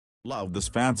Love this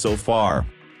fan so far.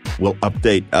 Will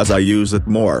update as I use it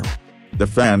more. The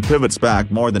fan pivots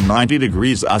back more than 90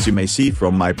 degrees as you may see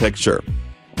from my picture.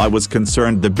 I was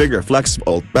concerned the bigger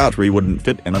flex-volt battery wouldn't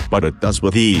fit in it, but it does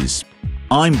with ease.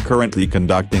 I'm currently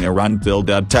conducting a run till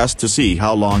dead test to see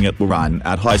how long it will run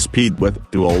at high speed with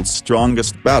DEWALT's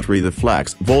strongest battery, the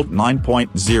FlexVolt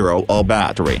 9.0 all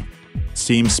battery.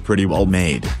 Seems pretty well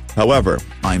made, however,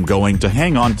 I'm going to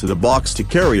hang on to the box to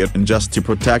carry it and just to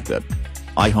protect it.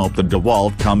 I hope the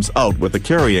DEWALT comes out with a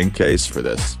carrying case for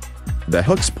this. The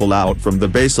hooks pull out from the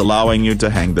base, allowing you to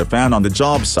hang the fan on the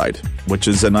job site, which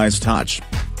is a nice touch.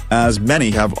 As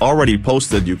many have already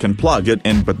posted, you can plug it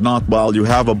in but not while you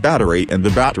have a battery in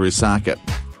the battery socket.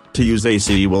 To use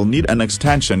AC you will need an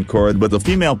extension cord with a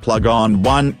female plug on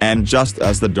one end, just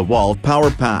as the DEWALT power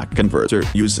pack converter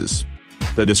uses.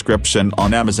 The description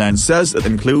on Amazon says it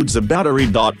includes a battery.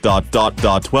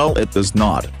 Well, it does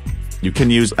not. You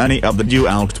can use any of the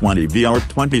DEWALT 20V or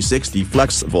 2060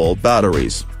 FlexVolt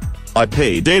batteries. I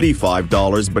paid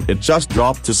 $85 but it just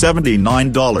dropped to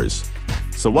 $79.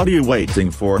 So what are you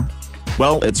waiting for?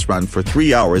 Well, it's run for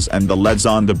 3 hours and the LEDs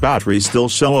on the battery still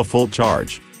show a full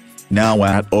charge. Now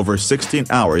at over 16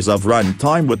 hours of run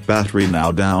time with battery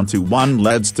now down to one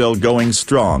LED still going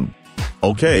strong.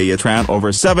 Okay, it ran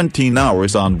over 17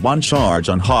 hours on one charge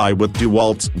on high with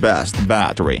DEWALT's best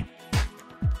battery.